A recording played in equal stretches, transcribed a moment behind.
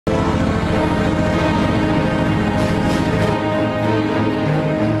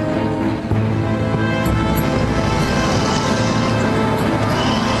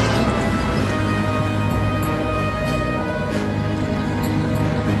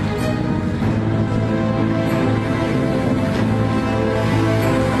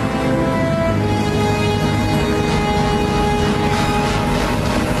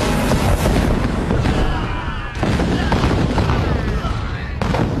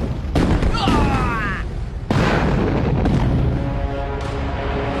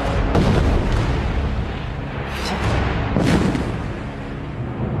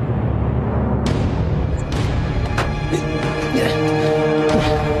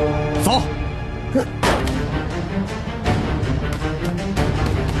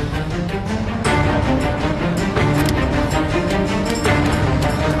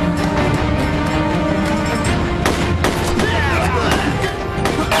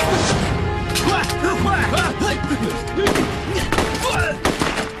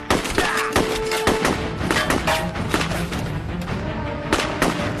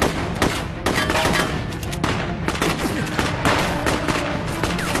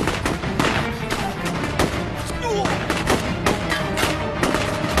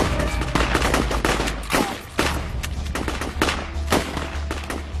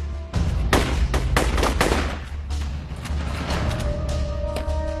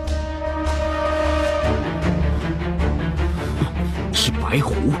白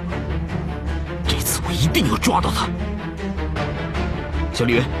狐。这次我一定要抓到他。小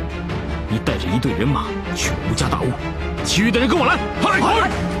李元，你带着一队人马去吴家大屋，其余的人跟我来。嗨！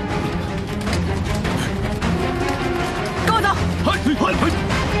跟我走。嗨！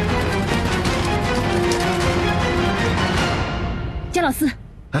姜老四，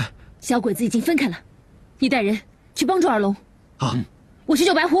哎，小鬼子已经分开了，你带人去帮助二龙。好，我去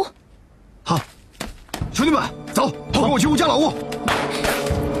救白狐。好，兄弟们，走，跟我去吴家老屋。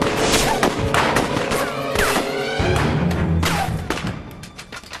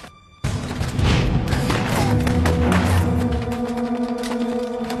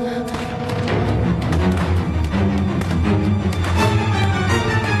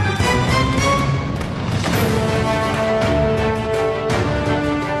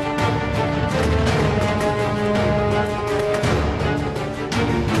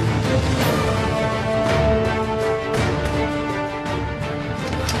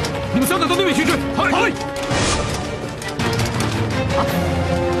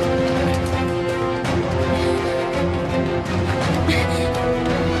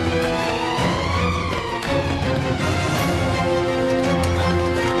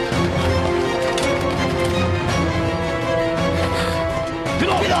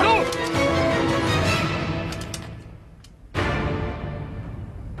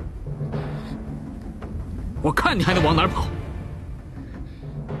我看你还能往哪儿跑！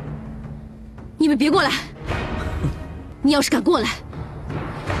你们别过来！你要是敢过来，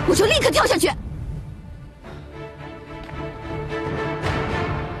我就立刻跳下去！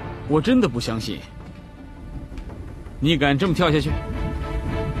我真的不相信，你敢这么跳下去？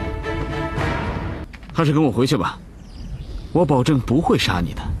还是跟我回去吧，我保证不会杀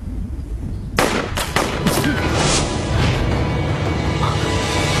你的。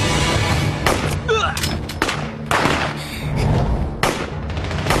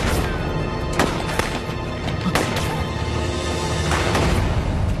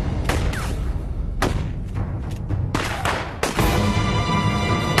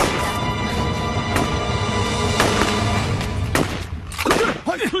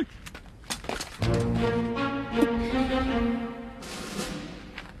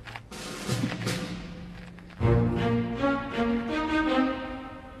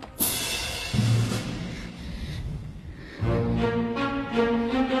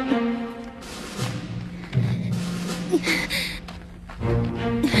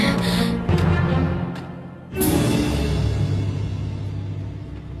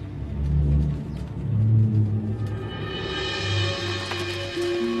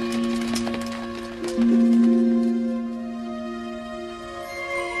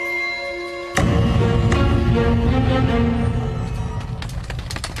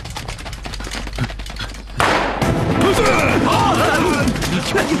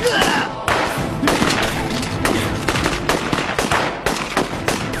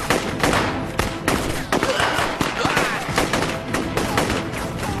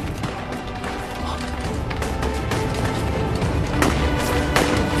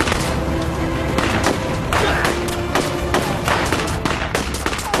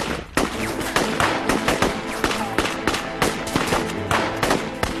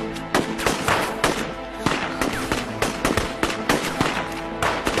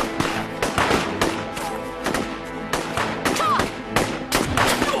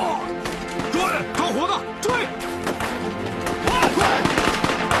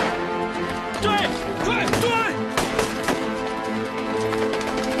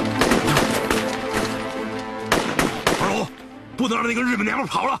让那个日本娘们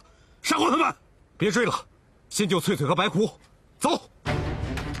跑了，杀光他们！别追了，先救翠翠和白狐，走，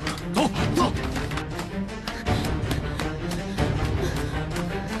走，走。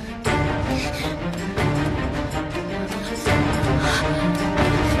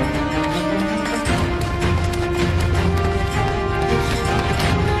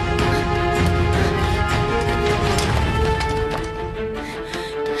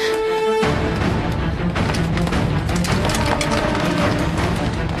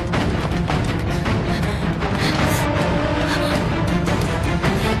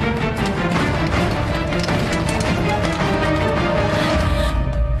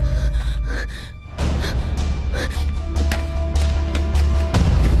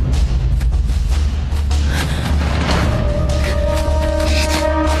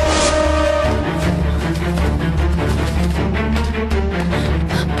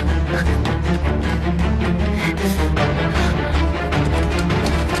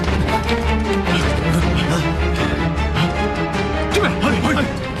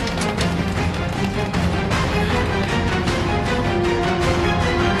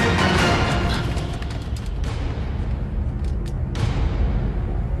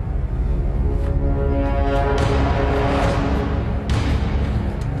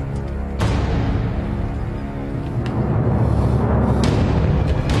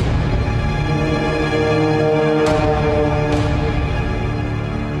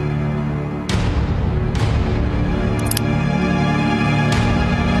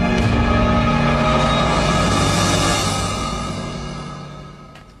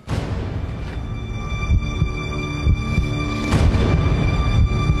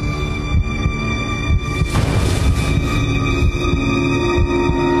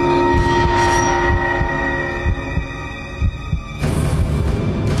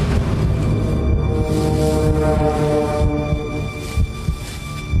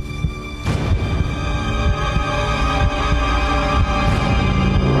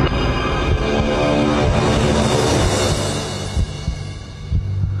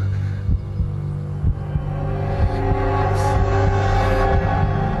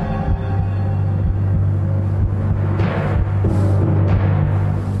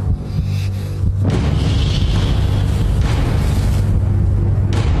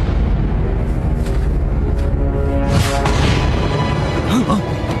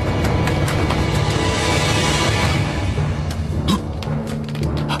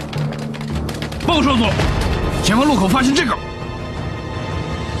报告少佐，前方路口发现这个。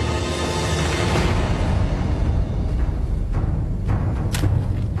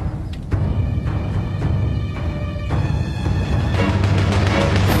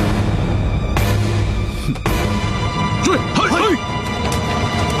追！嘿！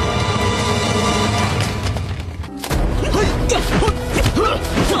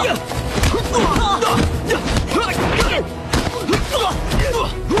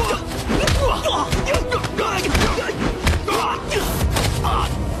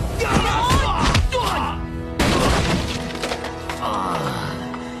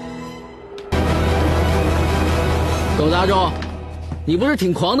 狗大壮，你不是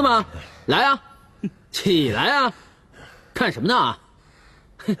挺狂的吗？来啊，起来啊！看什么呢？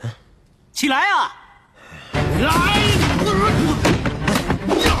起来啊！